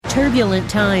Turbulent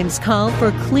times call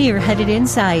for clear-headed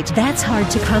insight. That's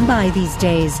hard to come by these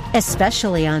days,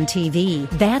 especially on TV.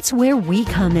 That's where we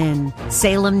come in.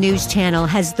 Salem News Channel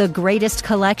has the greatest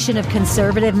collection of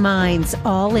conservative minds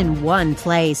all in one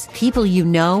place. People you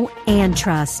know and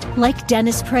trust, like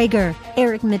Dennis Prager,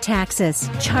 Eric Metaxas,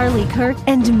 Charlie Kirk,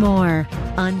 and more.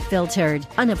 Unfiltered,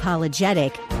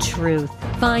 unapologetic truth.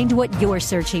 Find what you're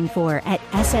searching for at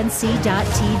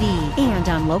snc.tv and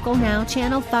on Local Now,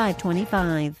 Channel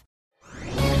 525.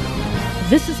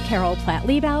 This is Carol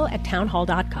Platt-Liebau at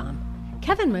townhall.com.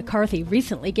 Kevin McCarthy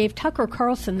recently gave Tucker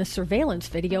Carlson the surveillance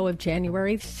video of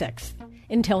January 6th.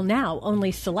 Until now,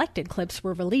 only selected clips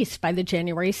were released by the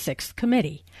January 6th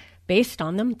committee. Based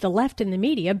on them, the left and the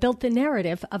media built the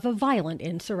narrative of a violent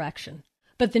insurrection.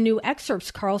 But the new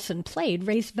excerpts Carlson played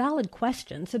raised valid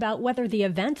questions about whether the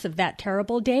events of that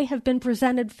terrible day have been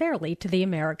presented fairly to the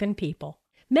American people.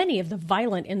 Many of the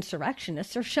violent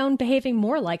insurrectionists are shown behaving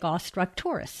more like awestruck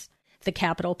tourists. The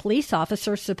Capitol police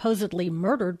officer supposedly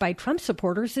murdered by Trump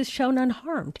supporters is shown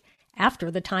unharmed after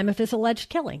the time of his alleged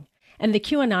killing. And the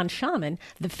QAnon shaman,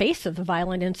 the face of the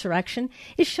violent insurrection,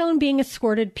 is shown being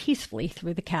escorted peacefully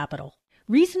through the Capitol.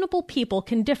 Reasonable people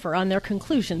can differ on their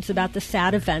conclusions about the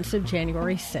sad events of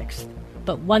January 6th.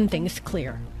 But one thing's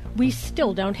clear. We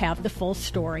still don't have the full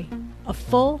story. A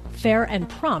full, fair, and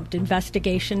prompt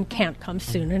investigation can't come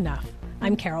soon enough.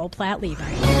 I'm Carol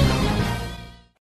Platt-Liebau.